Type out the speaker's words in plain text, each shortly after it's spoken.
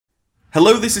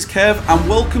Hello, this is Kev, and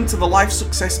welcome to the Life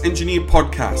Success Engineer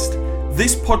podcast.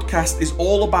 This podcast is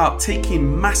all about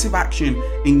taking massive action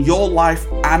in your life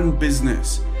and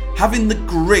business, having the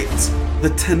grit,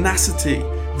 the tenacity,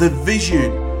 the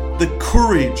vision, the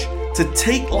courage to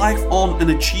take life on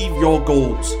and achieve your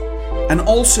goals. And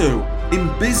also,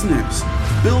 in business,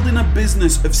 building a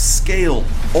business of scale,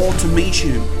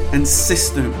 automation, and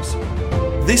systems.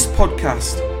 This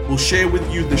podcast will share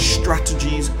with you the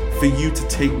strategies for you to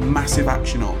take massive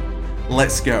action on.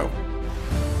 Let's go.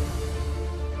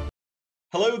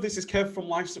 Hello, this is Kev from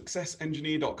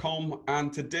LifeSuccessEngineer.com,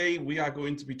 and today we are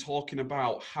going to be talking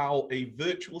about how a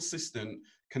virtual assistant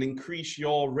can increase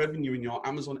your revenue in your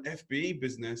Amazon FBA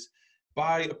business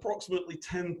by approximately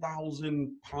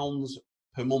 £10,000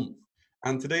 per month.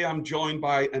 And today I'm joined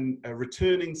by a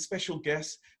returning special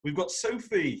guest. We've got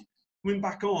Sophie coming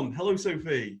back on. Hello,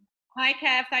 Sophie. Hi,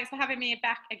 Kev. Thanks for having me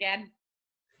back again.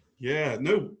 Yeah,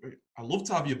 no, I love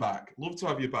to have you back. Love to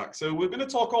have you back. So we're going to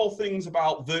talk all things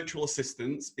about virtual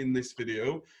assistants in this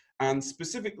video, and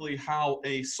specifically how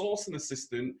a sourcing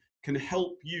assistant can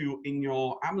help you in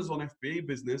your Amazon FBA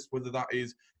business, whether that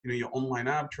is, your online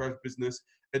arbitrage business,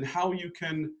 and how you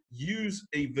can use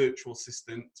a virtual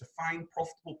assistant to find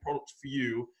profitable products for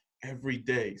you every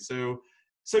day. So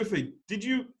Sophie,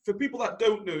 for people that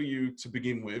don't know you to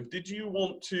begin with, did you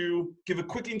want to give a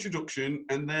quick introduction,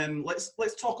 and then let's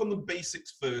talk on the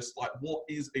basics first, like what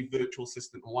is a virtual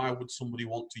assistant and why would somebody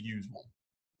want to use one?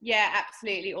 Yeah,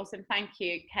 absolutely. Awesome. Thank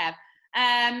you, Kev.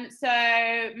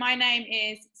 So my name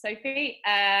is Sophie.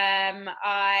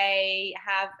 I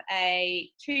have a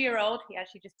 2-year-old. He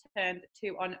actually just turned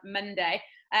 2 on Monday.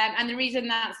 And the reason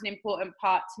that's an important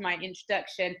part to my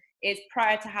introduction is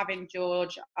prior to having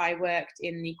George, I worked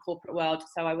in the corporate world.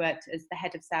 So I worked as the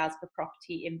head of sales for a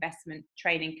property investment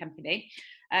training company.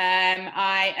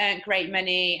 I earned great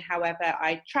money. However,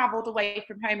 I traveled away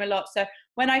from home a lot. So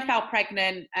when I fell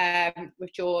pregnant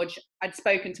with George, I'd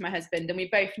spoken to my husband, and we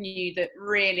both knew that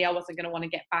really I wasn't going to want to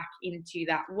get back into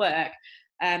that work.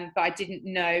 But I didn't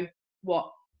know what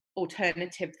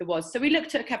alternative there was. So we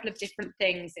looked at a couple of different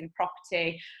things in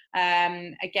property,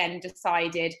 again,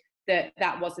 decided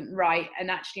that wasn't right. And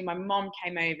actually my mom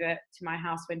came over to my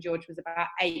house when George was about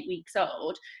 8 weeks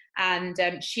old, and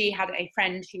she had a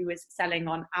friend who was selling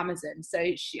on Amazon. So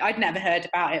I'd never heard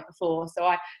about it before. So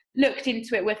I looked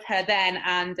into it with her then,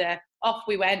 and off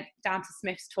we went down to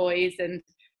Smith's Toys and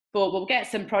thought, we'll get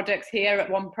some products here at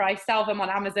one price, sell them on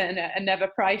Amazon at another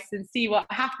price and see what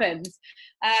happens.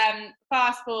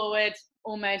 Fast forward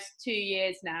almost 2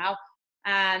 years now,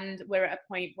 and we're at a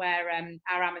point where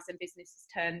our Amazon business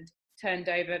has turned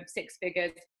over 6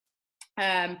 figures.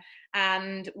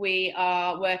 And we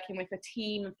are working with a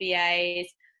team of VAs.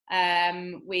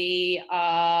 We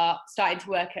are starting to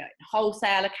work at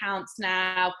wholesale accounts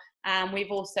now. And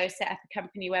we've also set up a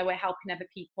company where we're helping other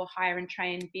people hire and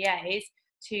train VAs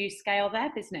to scale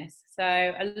their business. So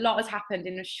a lot has happened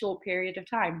in a short period of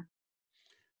time.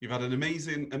 You've had an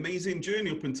amazing journey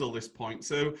up until this point.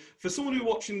 So for someone who's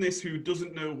watching this who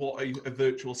doesn't know what a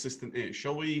virtual assistant is,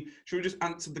 shall we just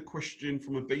answer the question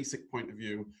from a basic point of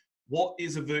view? What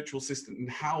is a virtual assistant, and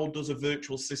how does a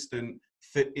virtual assistant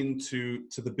fit into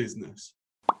the business?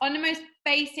 On the most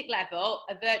basic level,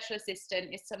 a virtual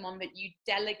assistant is someone that you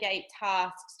delegate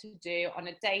tasks to do on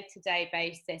a day-to-day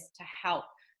basis to help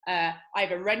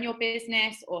either run your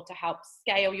business or to help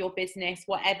scale your business.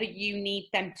 Whatever you need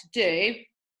them to do,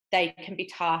 they can be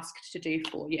tasked to do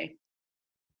for you.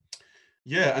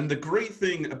 Yeah, and the great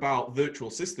thing about virtual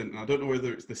assistant, and I don't know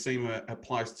whether it's the same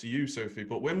applies to you, Sophie,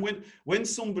 but when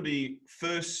somebody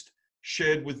first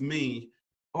shared with me,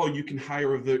 oh, you can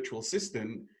hire a virtual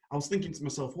assistant, I was thinking to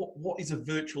myself, what is a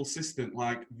virtual assistant?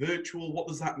 Like, virtual, what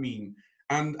does that mean?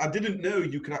 And I didn't know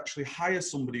you could actually hire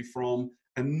somebody from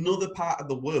another part of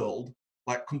the world,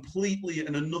 like completely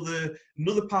in another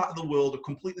part of the world, a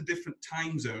completely different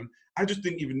time zone. I just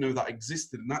didn't even know that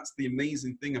existed. And that's the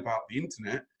amazing thing about the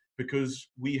internet, because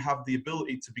we have the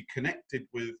ability to be connected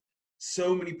with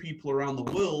so many people around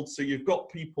the world. So you've got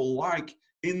people like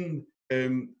in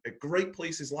great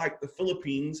places like the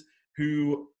Philippines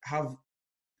who have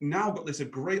now got a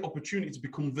great opportunity to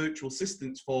become virtual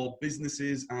assistants for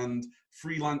businesses and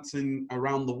freelancing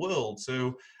around the world.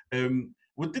 So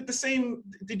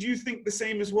did you think the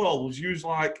same as well? Was you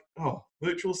like, oh,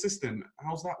 virtual assistant,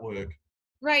 how's that work?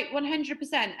 Right,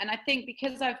 100%. And I think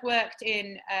because I've worked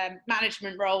in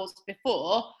management roles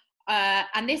before,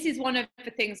 and this is one of the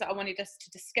things that I wanted us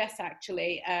to discuss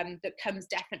actually, that comes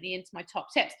definitely into my top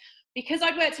tips. Because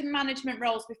I've worked in management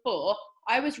roles before,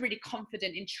 I was really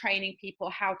confident in training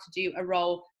people how to do a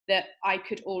role that I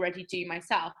could already do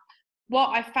myself. What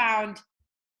I found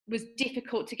was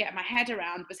difficult to get my head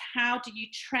around was, how do you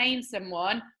train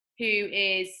someone who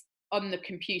is on the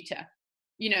computer?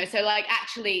 So like,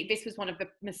 actually, this was one of the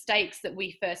mistakes that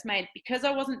we first made, because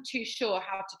I wasn't too sure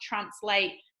how to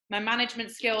translate my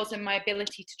management skills and my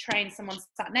ability to train someone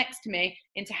sat next to me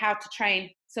into how to train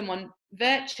someone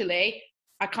virtually.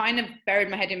 I kind of buried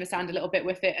my head in the sand a little bit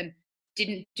with it and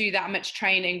didn't do that much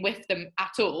training with them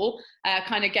at all.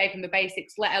 Kind of gave them the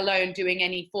basics, let alone doing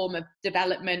any form of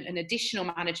development and additional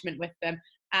management with them.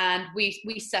 And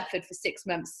we suffered for 6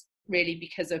 months really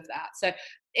because of that. So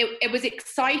it was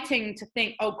exciting to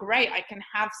think, oh great, I can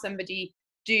have somebody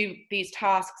do these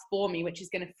tasks for me, which is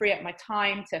going to free up my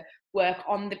time to work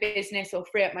on the business, or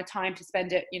free up my time to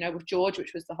spend it, with George,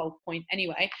 which was the whole point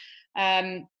anyway.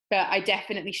 But I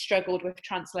definitely struggled with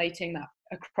translating that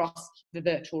across the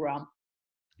virtual realm.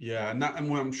 Yeah, and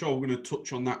I'm sure we're going to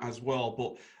touch on that as well.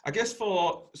 But I guess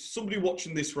for somebody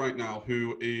watching this right now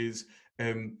who is,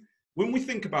 when we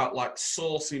think about like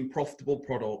sourcing profitable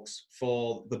products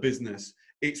for the business,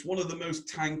 it's one of the most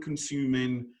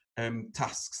time-consuming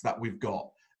tasks that we've got.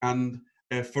 And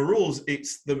for us,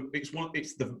 it's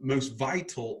the most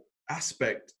vital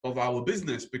aspect of our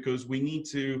business, because we need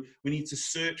to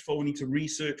search for, we need to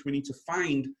research, we need to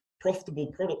find profitable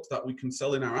products that we can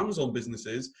sell in our Amazon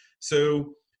businesses.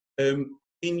 So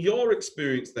in your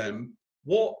experience then,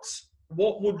 what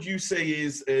would you say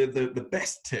is the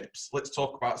best tips? Let's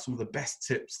talk about some of the best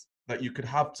tips that you could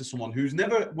have to someone who's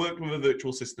never worked with a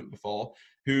virtual assistant before,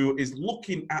 who is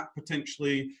looking at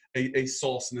potentially a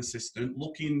sourcing assistant,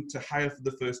 looking to hire for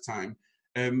the first time.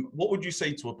 What would you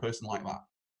say to a person like that?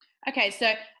 Okay,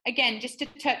 so again, just to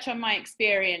touch on my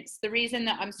experience, the reason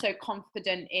that I'm so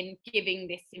confident in giving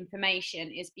this information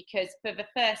is because for the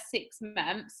first 6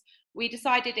 months, we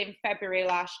decided in February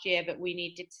last year that we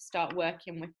needed to start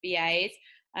working with VAs,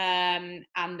 and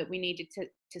that we needed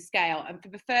to scale. And for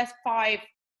the first five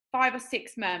or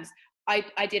 6 months,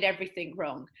 I did everything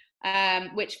wrong,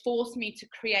 which forced me to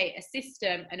create a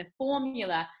system and a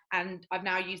formula. And I've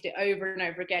now used it over and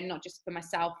over again, not just for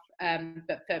myself,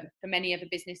 but for many other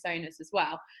business owners as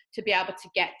well, to be able to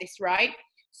get this right.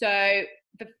 So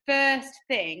the first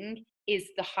thing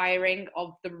is the hiring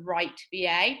of the right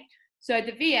VA. So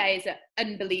the VAs are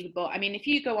unbelievable. I mean, if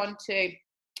you go on to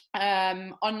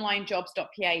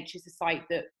onlinejobs.ph is a site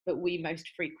that we most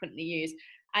frequently use,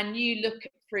 and you look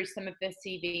through some of the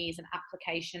CVs and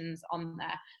applications on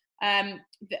there,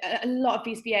 a lot of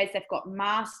these VAs, they've got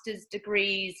master's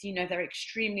degrees, they're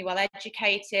extremely well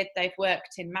educated, they've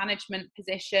worked in management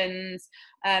positions,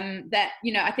 that,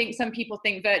 I think some people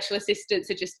think virtual assistants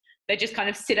they just kind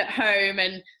of sit at home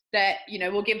and that,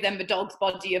 we'll give them the dog's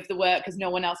body of the work because no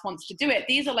one else wants to do it.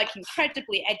 These are like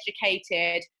incredibly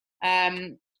educated,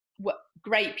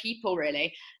 great people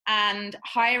really. And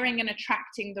hiring and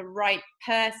attracting the right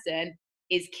person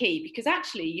is key, because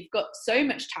actually you've got so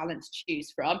much talent to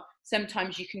choose from.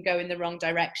 Sometimes you can go in the wrong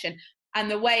direction.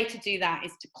 And the way to do that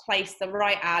is to place the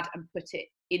right ad and put it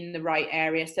in the right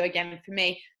area. So again, for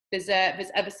me, there's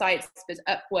other sites, there's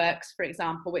Upworks, for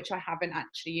example, which I haven't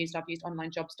actually used. I've used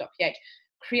onlinejobs.ph.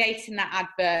 Creating that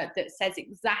advert that says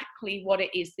exactly what it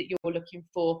is that you're looking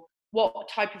for. What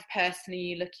type of person are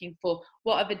you looking for?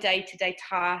 What are the day-to-day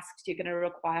tasks you're going to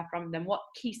require from them? What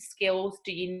key skills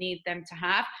do you need them to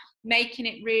have? Making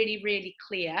it really, really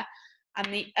clear.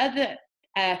 And the other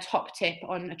top tip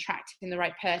on attracting the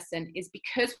right person is,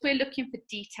 because we're looking for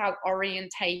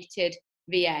detail-orientated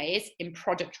VAs in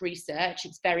product research,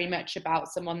 it's very much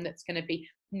about someone that's going to be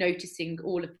noticing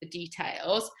all of the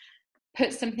details.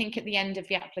 Put something at the end of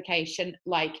the application,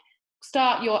 like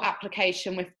start your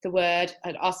application with the word,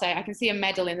 and I'll say, I can see a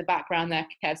medal in the background there,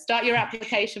 Kev. Start your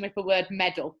application with the word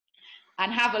medal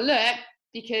and have a look,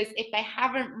 because if they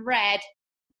haven't read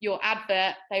your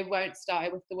advert, they won't start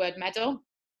it with the word medal.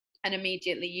 And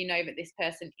immediately you know that this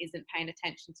person isn't paying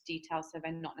attention to detail, so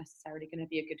they're not necessarily going to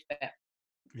be a good fit.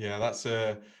 Yeah, that's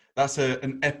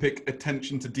an epic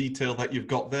attention to detail that you've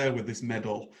got there with this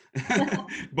medal.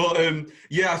 But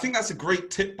yeah, I think that's a great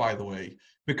tip, by the way,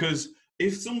 because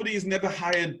if somebody has never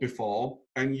hired before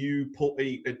and you put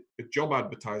a job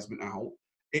advertisement out,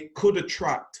 it could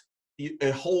attract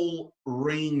a whole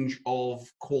range of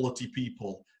quality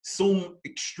people. Some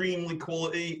extremely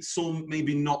quality, some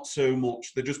maybe not so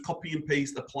much. They're just copy and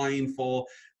paste applying for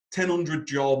 1,000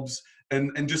 jobs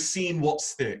and just seeing what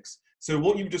sticks. So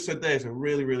what you just said there is a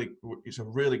really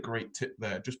great tip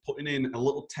there. Just putting in a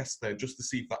little test there just to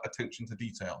see if that attention to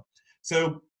detail.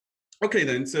 So, okay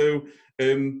then. So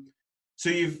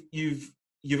you've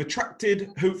attracted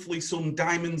hopefully some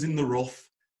diamonds in the rough,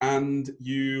 and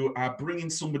you are bringing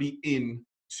somebody in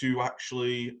to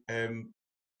actually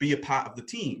be a part of the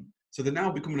team. So they're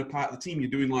now becoming a part of the team. You're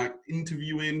doing like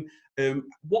interviewing.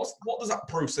 What does that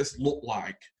process look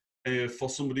like for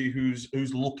somebody who's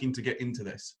looking to get into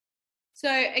this? So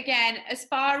again, as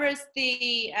far as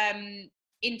the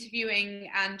interviewing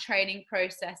and training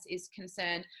process is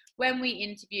concerned, when we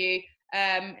interview,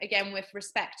 again, with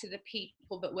respect to the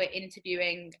people that we're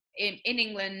interviewing in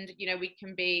England, you know, we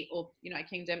can be, or United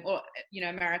Kingdom, or, you know,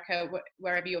 America,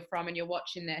 wherever you're from and you're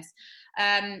watching this,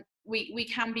 we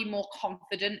can be more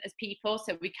confident as people.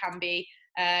 So we can be,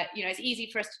 you know, it's easy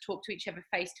for us to talk to each other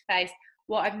face to face.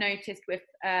 What I've noticed with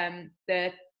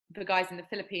the guys in the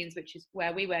Philippines, which is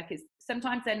where we work, is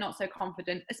sometimes they're not so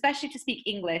confident, especially to speak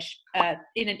English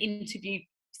in an interview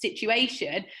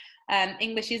situation.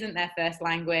 English isn't their first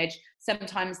language.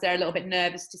 Sometimes they're a little bit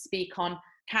nervous to speak on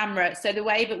camera. So the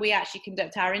way that we actually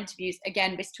conduct our interviews,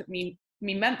 again, this took me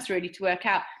months really to work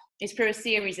out, is through a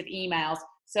series of emails.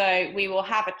 So we will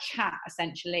have a chat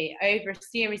essentially over a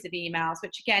series of emails,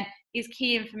 which again is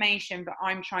key information, but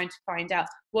I'm trying to find out,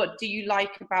 what do you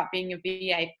like about being a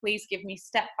VA? Please give me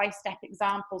step-by-step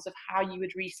examples of how you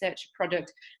would research a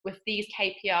product with these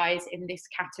KPIs in this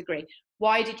category.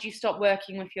 Why did you stop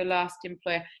working with your last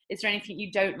employer? Is there anything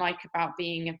you don't like about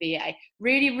being a VA?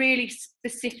 Really, really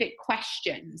specific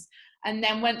questions. And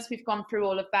then once we've gone through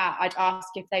all of that, I'd ask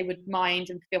if they would mind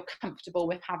and feel comfortable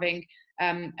with having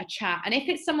a chat. And if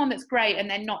it's someone that's great and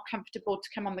they're not comfortable to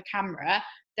come on the camera,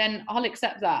 then I'll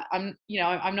accept that. I'm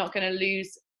not going to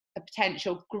lose a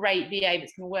potential great VA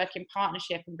that's going to work in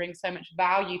partnership and bring so much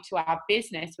value to our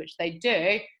business, which they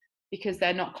do, because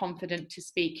they're not confident to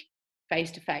speak face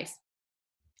to face.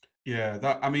 Yeah,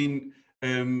 that, I mean,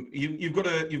 you've got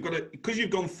to, because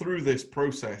you've gone through this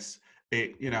process.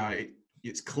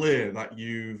 It's clear that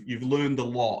you've learned a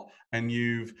lot, and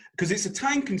because it's a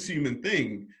time-consuming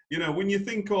thing. You know, when you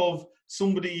think of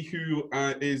somebody who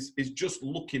is just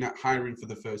looking at hiring for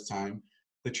the first time,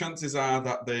 the chances are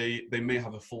that they may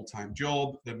have a full-time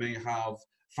job, they may have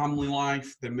family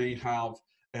life, they may have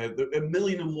a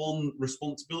million and one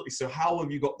responsibilities. So how have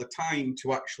you got the time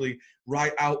to actually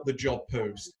write out the job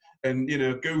post and, you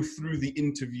know, go through the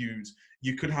interviews?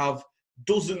 You could have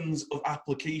dozens of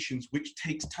applications, which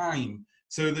takes time.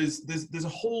 So there's a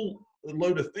whole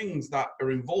load of things that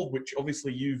are involved, which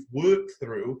obviously you've worked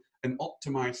through and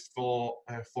optimized for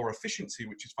efficiency,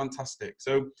 which is fantastic.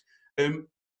 So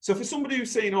so for somebody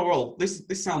who's saying, oh well, this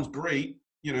sounds great,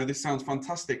 you know, this sounds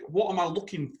fantastic, what am I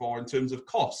looking for in terms of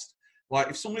cost? Like,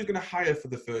 if somebody's going to hire for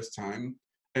the first time,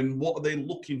 and what are they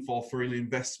looking for an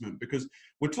investment? Because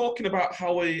we're talking about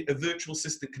how a virtual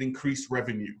assistant can increase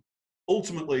revenue.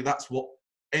 Ultimately, that's what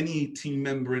any team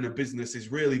member in a business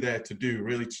is really there to do,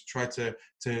 really to try to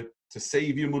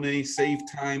save you money, save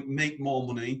time, make more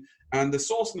money. And the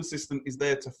sourcing assistant is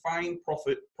there to find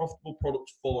profitable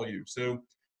products for you. So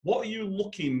what are you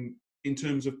looking in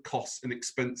terms of costs and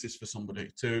expenses for somebody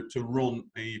to run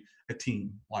a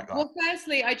team like that? Well,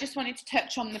 firstly, I just wanted to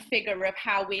touch on the figure of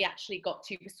how we actually got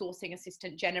to the sourcing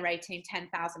assistant generating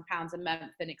 £10,000 a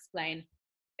month, and explain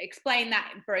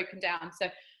that broken down. So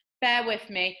bear with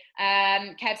me.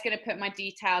 Kev's going to put my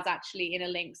details actually in a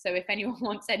link. So if anyone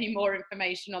wants any more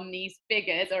information on these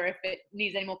figures, or if it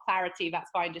needs any more clarity,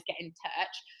 that's fine, just get in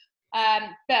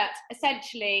touch. But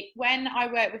essentially, when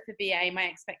I work with the VA, my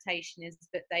expectation is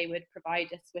that they would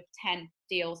provide us with 10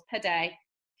 deals per day,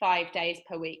 5 days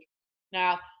per week.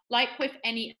 Now, like with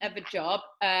any other job,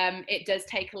 it does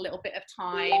take a little bit of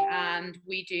time, and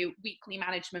we do weekly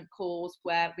management calls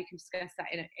where we can discuss that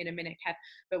in a minute, Kev,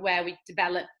 but where we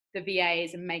develop the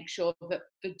VAs and make sure that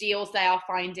the deals they are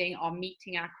finding are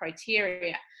meeting our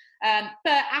criteria.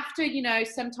 But after, you know,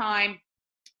 some time,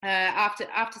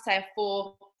 after say a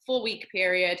four-week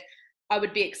period, I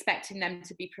would be expecting them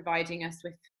to be providing us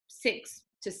with 6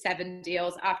 to 7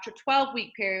 deals. After a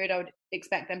 12-week period, I would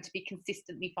expect them to be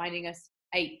consistently finding us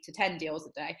 8 to 10 deals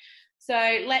a day.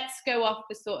 So let's go off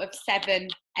the sort of 7-8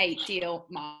 deal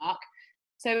mark.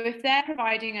 So if they're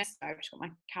providing us, I've just got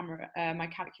my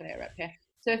calculator up here.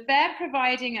 So if they're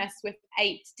providing us with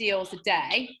 8 deals a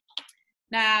day,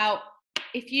 now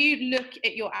if you look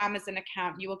at your Amazon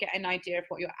account, you will get an idea of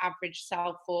what your average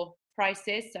sell for price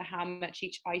is, so how much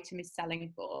each item is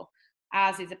selling for.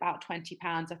 Ours is about £20.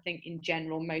 I think in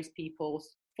general, most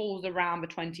people's falls around the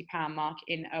 £20 mark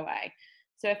in OA.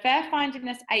 So if they're finding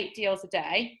us 8 deals a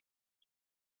day,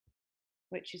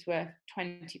 which is worth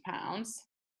 £20,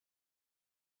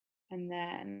 and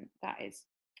then that is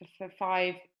for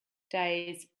 5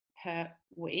 days per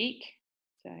week.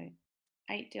 So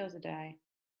 8 deals a day,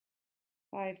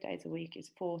 5 days a week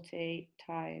is 40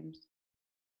 times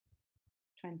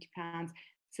 £20.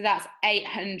 So that's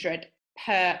 800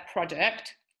 per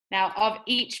product. Now, of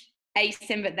each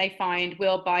ASIN that they find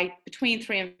will buy between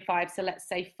 3 and 5, so let's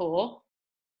say 4.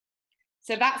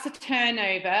 So that's a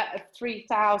turnover of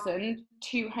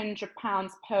 £3,200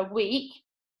 per week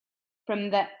from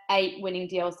the 8 winning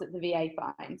deals that the VA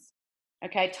finds.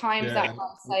 Okay, times that by,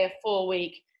 say, a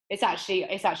 4-week, it's actually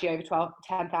over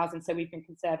 10,000. So we've been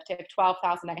conservative,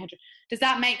 12,800. Does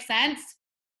that make sense?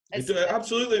 It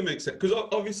absolutely makes sense, because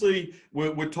obviously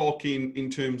we're talking in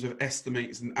terms of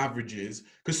estimates and averages,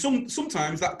 because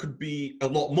sometimes that could be a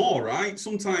lot more, right?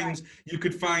 Sometimes you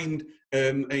could find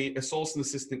a sourcing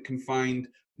assistant can find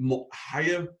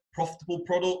higher profitable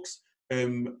products,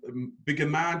 bigger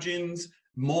margins,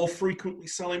 more frequently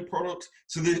selling products.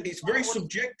 So it's very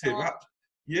subjective.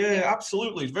 Yeah,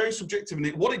 absolutely, it's very subjective. And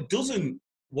what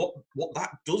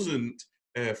that doesn't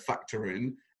factor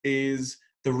in is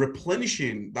the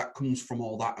replenishing that comes from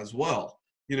all that as well.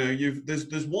 You know, there's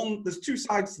 2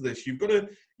 sides to this.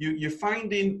 You're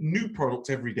finding new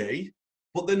products every day,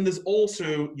 but then there's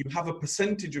also, you have a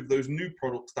percentage of those new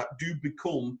products that do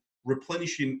become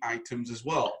replenishing items as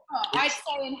well. I'd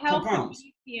say in health and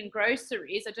beauty and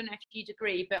groceries, I don't know if you'd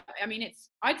agree, but I mean,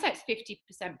 I'd say it's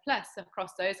 50% plus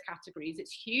across those categories.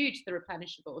 It's huge, the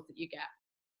replenishables that you get.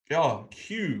 Yeah,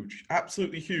 huge,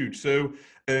 absolutely huge. So,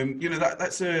 you know,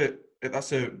 that's a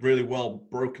really well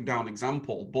broken down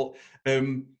example. But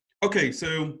okay,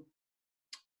 so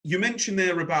you mentioned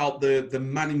there about the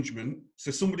management.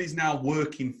 So somebody's now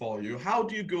working for you. How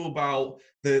do you go about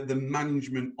the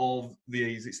management of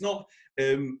VAs? It's not,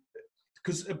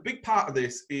 because a big part of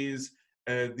this is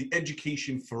the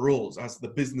education for us as the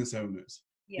business owners.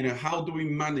 You know, how do we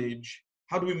manage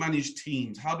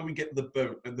teams? How do we get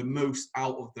the most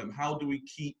out of them? How do we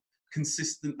keep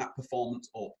consistent that performance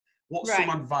up? What's some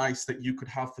advice that you could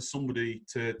have for somebody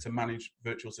to manage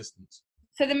virtual assistants?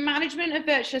 So the management of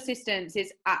virtual assistants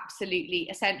is absolutely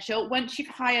essential once you've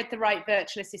hired the right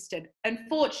virtual assistant.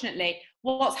 Unfortunately,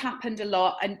 what's happened a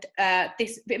lot, and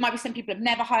it might be some people have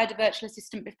never hired a virtual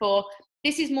assistant before.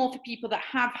 This is more for people that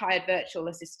have hired virtual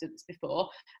assistants before.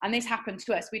 And this happened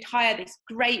to us. We'd hire this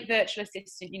great virtual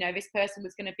assistant. You know, this person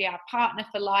was going to be our partner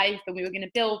for life, and we were going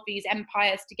to build these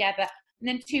empires together. And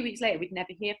then 2 weeks later, we'd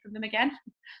never hear from them again.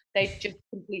 They'd just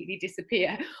completely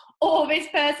disappear. Or this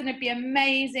person would be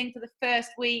amazing for the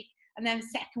first week, and then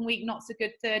second week, not so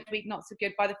good, third week, not so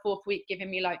good. By the 4th week,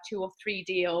 giving me like 2 or 3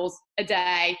 deals a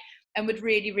day, and would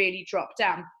really, really drop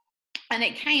down. And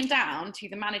it came down to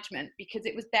the management, because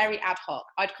it was very ad hoc.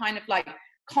 I'd kind of like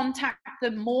contact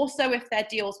them more so if their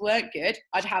deals weren't good.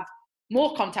 I'd have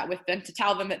more contact with them to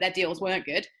tell them that their deals weren't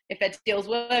good. If their deals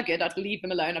were good, I'd leave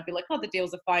them alone. I'd be like, oh, the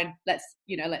deals are fine. Let's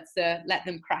let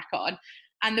them crack on.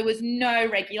 And there was no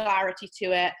regularity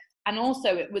to it. And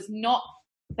also it was not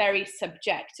very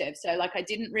subjective. So like, I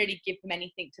didn't really give them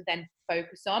anything to then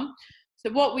focus on. So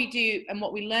what we do, and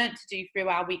what we learn to do through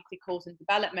our weekly calls and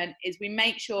development, is we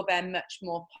make sure they're much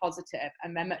more positive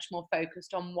and they're much more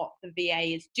focused on what the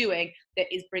VA is doing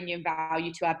that is bringing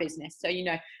value to our business. So, you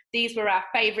know, these were our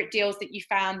favorite deals that you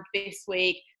found this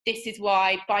week. This is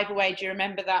why, by the way, do you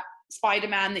remember that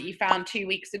Spider-Man that you found 2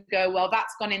 weeks ago? Well,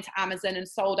 that's gone into Amazon and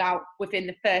sold out within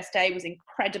the first day. It was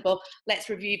incredible. Let's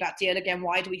review that deal again.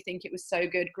 Why do we think it was so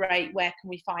good? Great. Where can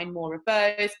we find more of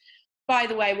those? By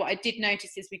the way, what I did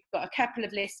notice is we've got a couple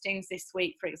of listings this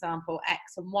week, for example, X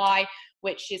and Y,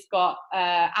 which has got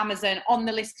Amazon on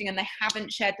the listing and they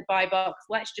haven't shared the buy box.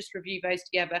 Let's just review those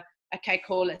together. Okay,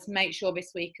 cool. Let's make sure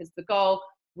this week as the goal,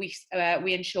 we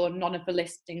ensure none of the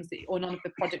listings or none of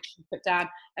the products you put down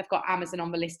have got Amazon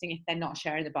on the listing if they're not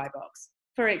sharing the buy box,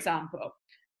 for example.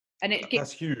 And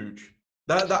that's huge.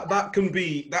 That can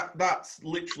be that's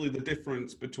literally the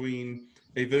difference between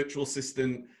a virtual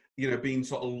assistant, you know, being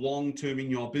sort of long-term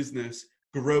in your business,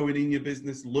 growing in your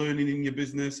business, learning in your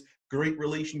business, great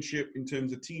relationship in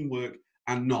terms of teamwork,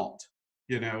 and not.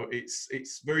 You know,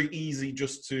 it's very easy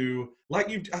just to,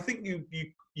 like I think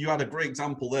you had a great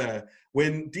example there.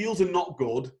 When deals are not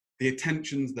good, the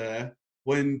attention's there.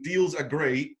 When deals are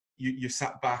great, you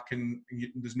sat back and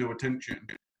there's no attention.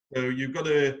 So you've got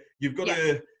to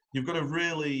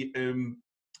really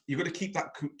you've got to keep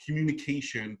that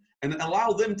communication and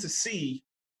allow them to see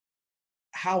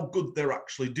how good they're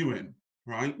actually doing,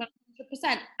 right?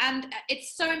 100%. And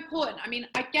it's so important. I mean,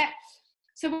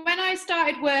 so when I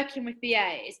started working with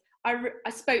VAs, I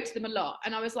spoke to them a lot,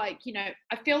 and I was like, you know,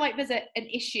 I feel like there's an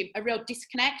issue, a real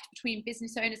disconnect between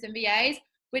business owners and VAs,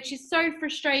 which is so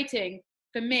frustrating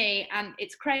for me. And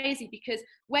it's crazy because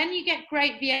when you get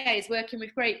great VAs working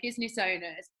with great business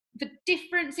owners, the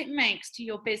difference it makes to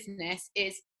your business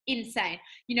is insane.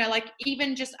 You know, like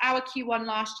even just our Q1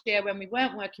 last year when we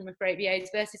weren't working with great VAs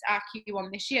versus our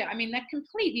Q1 this year. I mean, they're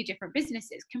completely different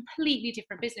businesses.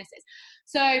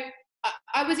 So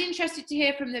I was interested to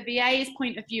hear from the VA's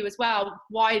point of view as well,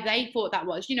 why they thought that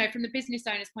was. You know, from the business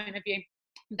owner's point of view,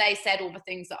 they said all the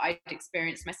things that I'd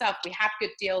experienced myself. We had good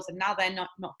deals and now they're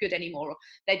not good anymore, or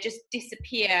they just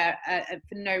disappear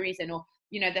for no reason, or,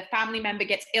 you know, the family member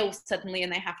gets ill suddenly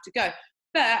and they have to go.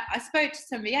 But I spoke to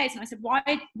some VAs and I said, why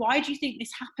do you think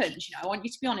this happens? You know, I want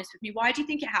you to be honest with me. Why do you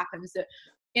think it happens that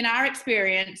in our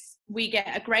experience, we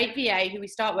get a great VA who we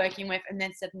start working with and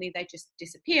then suddenly they just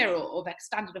disappear, or their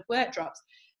standard of work drops?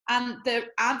 And the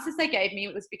answers they gave me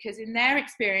was because in their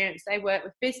experience, they worked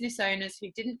with business owners who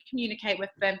didn't communicate with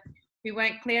them, who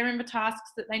weren't clear in the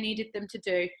tasks that they needed them to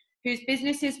do, whose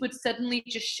businesses would suddenly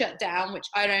just shut down, which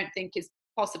I don't think is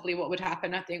possibly what would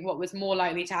happen. I think what was more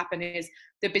likely to happen is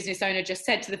the business owner just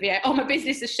said to the VA, oh, my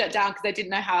business is shut down, because they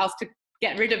didn't know how else to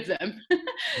get rid of them.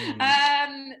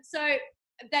 So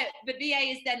the VA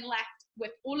is then left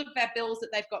with all of their bills that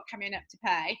they've got coming up to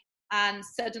pay, and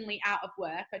suddenly out of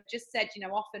work. I just said, you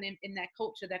know, often in their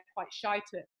culture, they're quite shy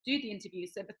to do the interview.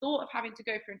 So the thought of having to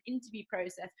go through an interview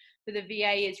process for the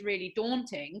VA is really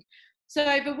daunting. So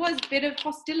there was a bit of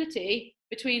hostility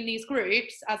between these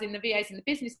groups, as in the VAs and the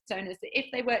business owners, that if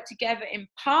they work together in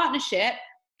partnership,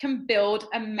 can build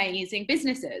amazing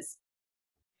businesses.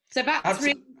 So that's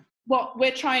really what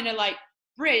we're trying to like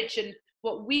bridge, and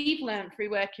what we've learned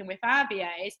through working with our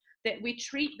VAs, that we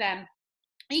treat them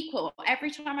equal.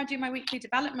 Every time I do my weekly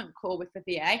development call with the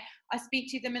VA, I speak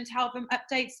to them and tell them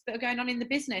updates that are going on in the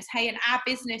business. Hey, in our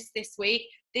business this week,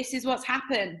 this is what's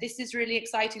happened. This is really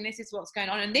exciting. This is what's going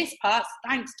on. And this part's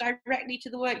thanks directly to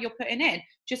the work you're putting in.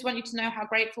 Just want you to know how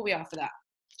grateful we are for that.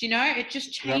 Do you know? It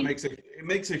just changes. It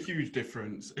makes a huge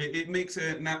difference. It makes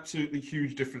an absolutely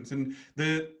huge difference. And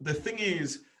the thing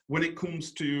is, when it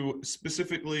comes to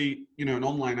specifically, you know, an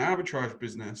online arbitrage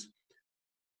business,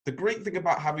 the great thing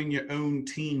about having your own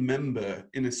team member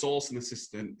in a sourcing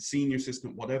assistant, senior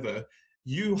assistant, whatever,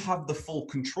 you have the full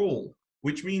control,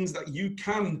 which means that you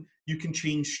can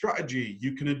change strategy,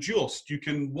 you can adjust, you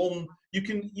can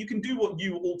do what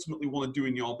you ultimately want to do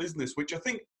in your business, which I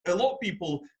think a lot of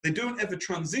people, they don't ever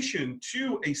transition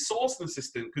to a sourcing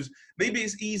assistant, because maybe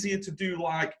it's easier to do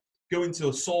like go into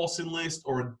a sourcing list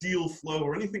or a deal flow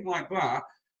or anything like that,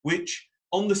 which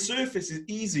on the surface is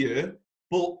easier,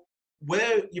 but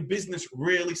where your business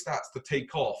really starts to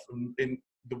take off, and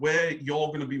the way you're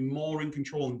going to be more in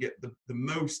control and get the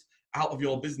most out of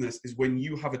your business, is when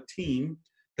you have a team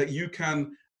that you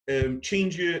can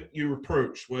change your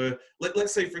approach. Where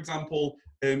let's say, for example,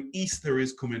 Easter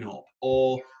is coming up,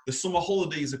 or the summer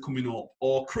holidays are coming up,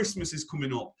 or Christmas is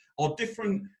coming up, or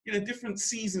different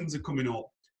seasons are coming up.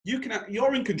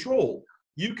 You're in control.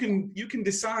 You can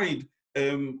decide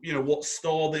what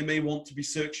store they may want to be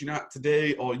searching at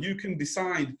today, or you can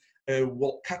decide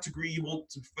what category you want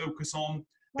to focus on.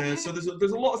 So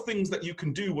there's a lot of things that you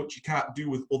can do what you can't do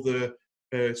with other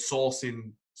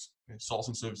sourcing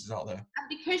services out there. And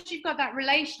because you've got that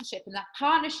relationship and that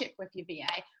partnership with your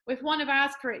VA, with one of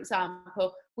ours, for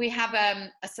example, we have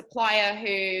a supplier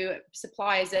who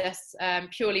supplies us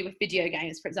purely with video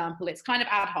games, for example. It's kind of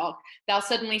ad hoc. They'll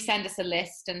suddenly send us a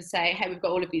list and say, hey, we've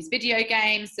got all of these video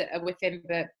games that are within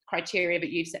the criteria that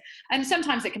you've set. And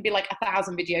sometimes it can be like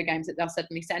 1,000 video games that they'll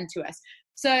suddenly send to us.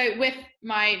 So with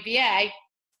my VA,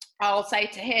 I'll say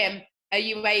to him, are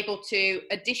you able to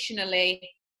additionally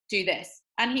do this?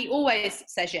 And he always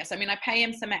says yes. I mean, I pay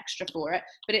him some extra for it,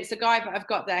 but it's a guy that I've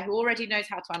got there who already knows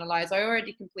how to analyze. I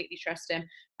already completely trust him.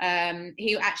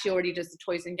 He actually already does the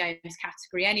toys and games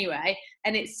category anyway.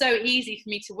 And it's so easy for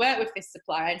me to work with this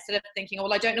supplier instead of thinking, oh,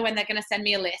 well, I don't know when they're going to send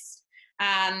me a list,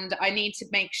 and I need to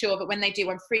make sure that when they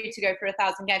do, I'm free to go for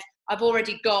 1,000 games. I've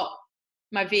already got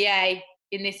my VA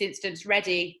in this instance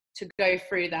ready to go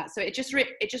through that. So it just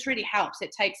really helps.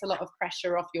 It takes a lot of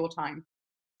pressure off your time.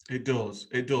 It does.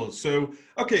 So,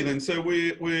 okay then, so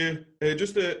we're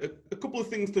just a couple of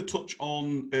things to touch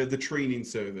on the training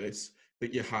service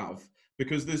that you have,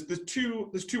 because there's two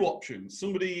options.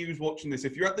 Somebody who's watching this,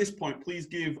 if you're at this point, please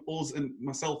give us and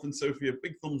myself and Sophie a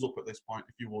big thumbs up at this point,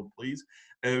 if you would, please.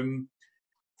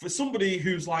 For somebody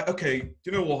who's like, okay, do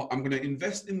you know what? I'm going to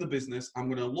invest in the business. I'm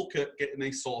going to look at getting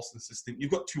a sourcing assistant.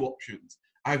 You've got two options.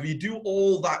 Either you do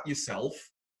all that yourself,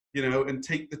 and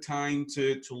take the time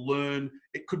to learn.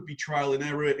 It could be trial and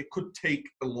error. It could take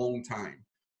a long time.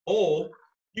 Or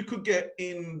you could get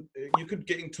in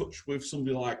touch with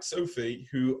somebody like Sophie,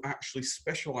 who actually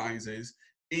specializes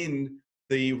in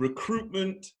the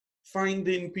recruitment,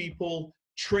 finding people,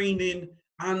 training,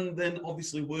 and then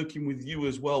obviously working with you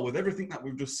as well, with everything that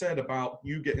we've just said about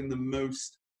you getting the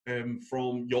most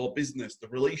from your business, the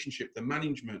relationship, the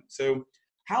management. So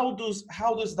how does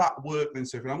that work then,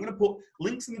 Sophie? I'm going to put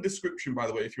links in the description, by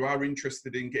the way, if you are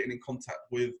interested in getting in contact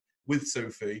with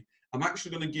Sophie. I'm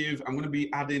going to be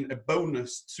adding a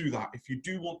bonus to that. If you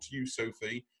do want to use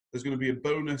Sophie, there's going to be a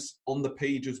bonus on the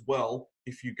page as well.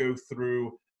 If you go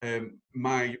through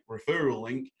my referral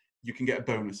link, you can get a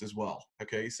bonus as well.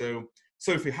 Okay, so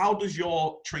Sophie, how does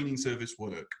your training service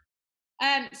work?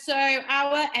 So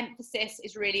our emphasis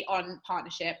is really on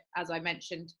partnership, as I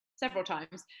mentioned several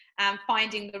times, and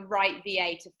finding the right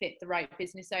VA to fit the right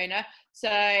business owner. So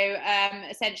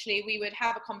essentially, we would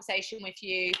have a conversation with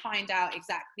you, find out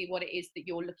exactly what it is that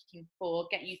you're looking for,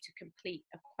 get you to complete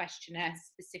a questionnaire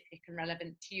specific and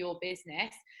relevant to your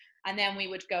business, and then we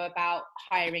would go about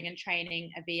hiring and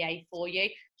training a VA for you.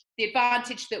 The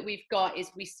advantage that we've got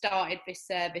is we started this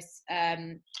service,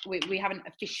 we haven't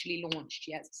officially launched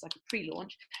yet, it's like a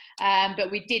pre-launch,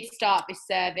 but we did start this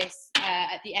service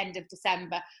at the end of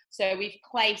December. So we've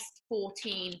placed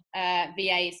 14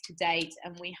 VAs to date,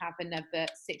 and we have another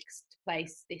 6 to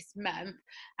place this month.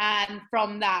 And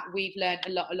from that, we've learned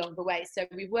a lot along the way. So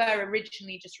we were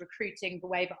originally just recruiting the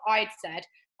way that I'd said,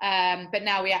 but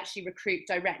now we actually recruit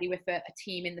directly with a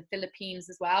team in the Philippines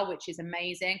as well, which is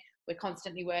amazing. We're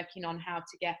constantly working on how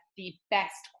to get the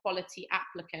best quality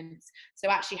applicants. So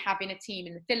actually having a team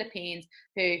in the Philippines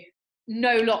who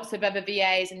know lots of other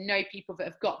VAs and know people that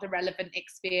have got the relevant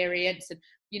experience and,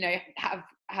 you know,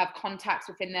 have contacts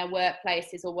within their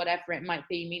workplaces or whatever it might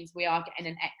be, means we are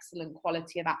getting an excellent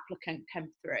quality of applicant come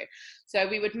through. So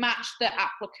we would match the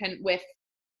applicant with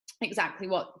exactly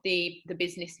what the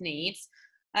business needs.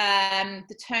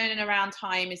 The turnaround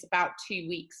time is about 2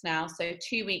 weeks now. So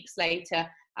 2 weeks later,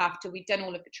 after we've done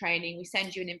all of the training, we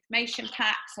send you an information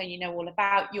pack so you know all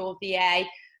about your VA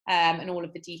and all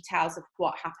of the details of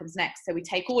what happens next. So we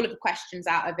take all of the questions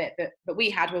out of it that we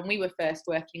had when we were first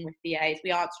working with VAs.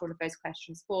 We answer all of those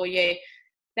questions for you.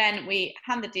 Then we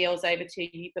hand the deals over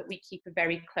to you, but we keep a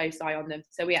very close eye on them.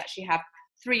 So we actually have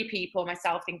 3 people,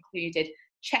 myself included,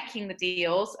 checking the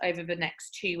deals over the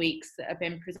next 2 weeks that have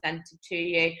been presented to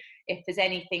you. If there's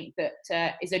anything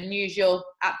that is unusual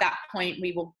at that point,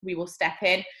 we will step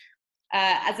in.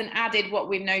 As an added, what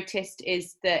we've noticed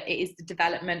is that it is the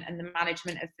development and the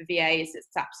management of the VAs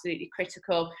that's absolutely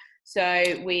critical.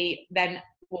 So we then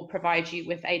will provide you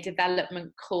with a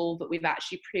development call that we've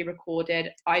actually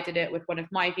pre-recorded. I did it with one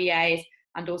of my VAs,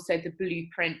 and also the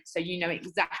blueprint, so you know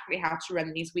exactly how to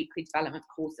run these weekly development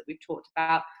calls that we've talked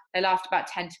about. They last about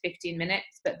 10 to 15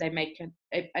 minutes, but they make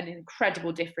an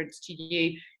incredible difference to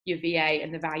you, your VA,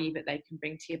 and the value that they can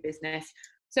bring to your business.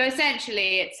 So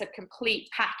essentially, it's a complete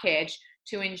package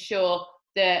to ensure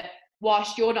that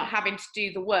whilst you're not having to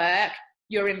do the work,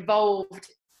 you're involved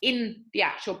in the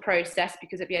actual process,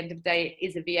 because at the end of the day, it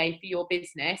is a VA for your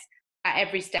business at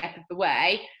every step of the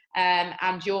way.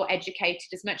 And you're educated.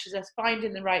 As much as us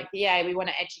finding the right VA, we want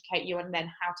to educate you on then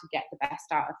how to get the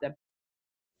best out of them.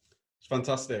 It's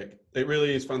fantastic. It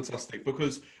really is fantastic,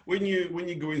 because when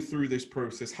you're going through this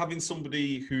process, having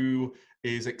somebody who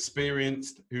is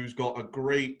experienced, who's got a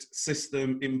great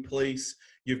system in place,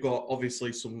 you've got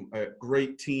obviously some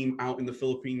great team out in the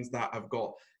Philippines that have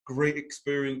got great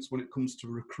experience when it comes to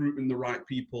recruiting the right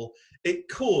people. It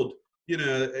could, you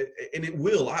know, and it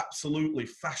will absolutely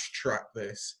fast track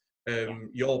this.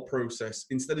 Your process,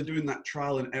 instead of doing that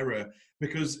trial and error,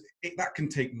 because that can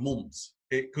take months.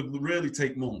 It could really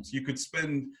take months. You could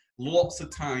spend lots of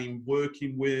time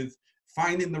working with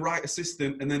finding the right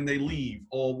assistant, and then they leave,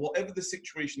 or whatever the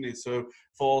situation is. So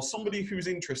for somebody who's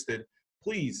interested,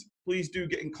 please do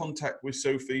get in contact with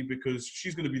Sophie, because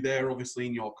she's going to be there obviously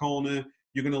in your corner.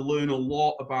 You're going to learn a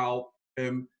lot about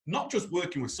not just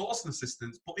working with sourcing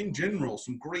assistants, but in general,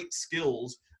 some great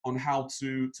skills on how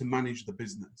to manage the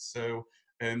business. So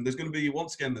there's going to be,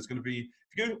 once again, there's going to be,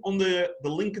 if you go on the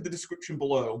link in the description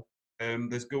below,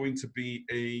 there's going to be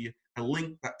a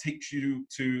link that takes you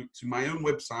to my own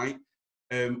website.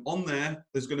 On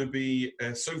there's going to be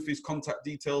Sophie's contact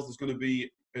details. There's going to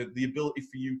be the ability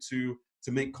for you to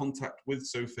make contact with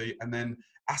Sophie, and then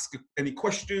ask any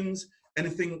questions,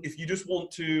 anything. If you just want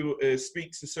to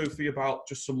speak to Sophie about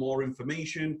just some more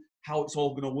information, how it's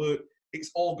all going to work, it's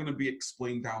all going to be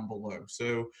explained down below.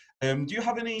 So do you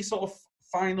have any sort of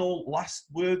final last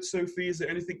words, Sophie? Is there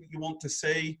anything that you want to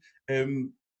say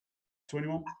to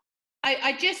anyone?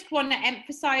 I just want to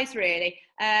emphasize really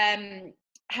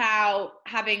how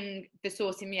having the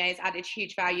sourcing VAs added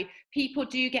huge value. People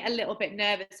do get a little bit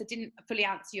nervous. I didn't fully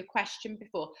answer your question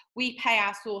before. We pay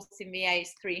our sourcing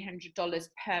VAs $300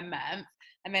 per month.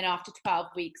 And then after 12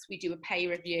 weeks, we do a pay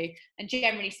review. And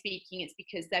generally speaking, it's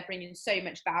because they're bringing so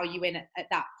much value in at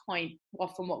that point.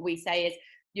 Often what we say is,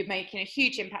 you're making a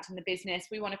huge impact on the business.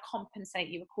 We want to compensate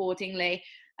you accordingly.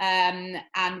 And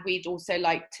we'd also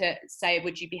like to say,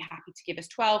 would you be happy to give us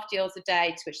 12 deals a day?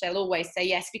 To which they'll always say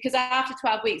yes, because after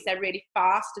 12 weeks, they're really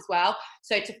fast as well.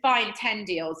 So to find 10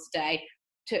 deals a day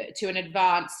to an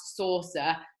advanced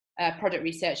sourcer, product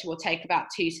researcher will take about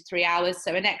 2 to 3 hours.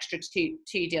 So an extra two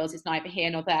deals is neither here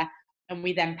nor there. And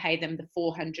we then pay them the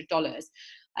 $400.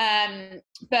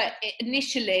 But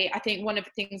initially, I think one of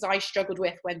the things I struggled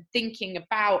with when thinking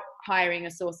about hiring a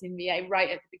sourcing VA right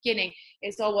at the beginning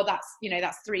is, oh, well, that's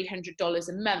 $300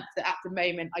 a month that at the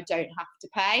moment I don't have to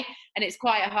pay. And it's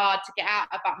quite hard to get out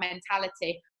of that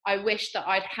mentality. I wish that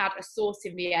I'd had a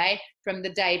sourcing VA from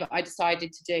the day that I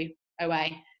decided to do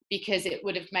OA, because it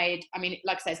would have made, I mean,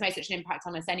 like I say, it's made such an impact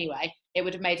on us anyway. It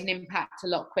would have made an impact a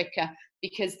lot quicker,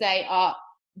 because they are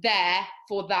there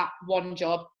for that one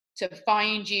job, to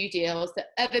find you deals that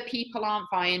other people aren't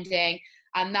finding.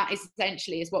 And that is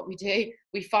essentially is what we do.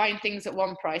 We find things at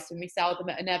one price and we sell them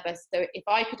at another. So if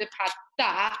I could have had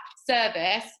that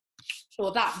service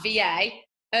or that VA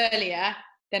earlier,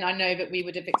 then I know that we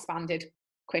would have expanded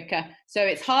quicker. So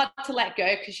it's hard to let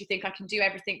go, because you think I can do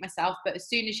everything myself. But as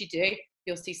soon as you do,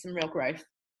 you'll see some real growth.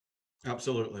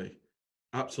 Absolutely.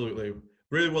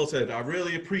 Really well said. I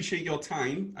really appreciate your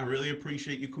time. I really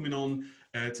appreciate you coming on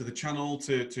to the channel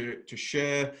to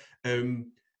share.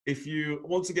 If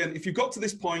you got to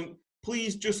this point,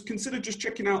 please just consider just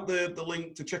checking out the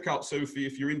link to check out Sophie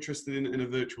if you're interested in a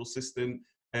virtual assistant.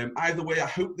 Either way, I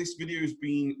hope this video has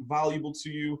been valuable to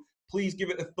you. Please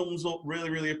give it a thumbs up.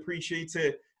 Really appreciate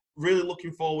it. Really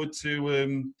looking forward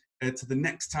to the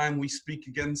next time we speak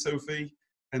again, Sophie.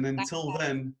 And until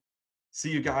then, see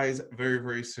you guys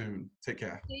very soon. Take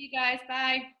care. See you guys.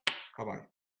 Bye. Bye-bye.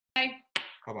 Bye.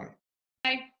 Bye-bye.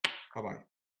 Bye. Bye-bye.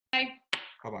 Bye.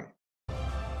 Bye-bye.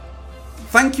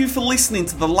 Thank you for listening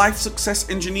to the Life Success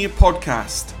Engineer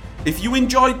podcast. If you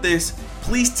enjoyed this,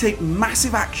 please take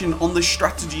massive action on the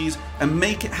strategies and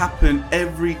make it happen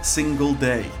every single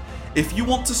day. If you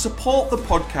want to support the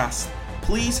podcast,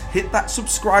 please hit that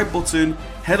subscribe button,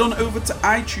 head on over to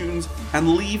iTunes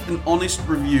and leave an honest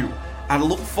review. I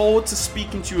look forward to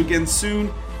speaking to you again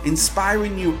soon,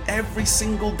 inspiring you every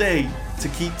single day to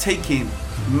keep taking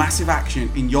massive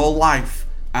action in your life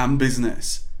and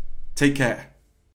business. Take care.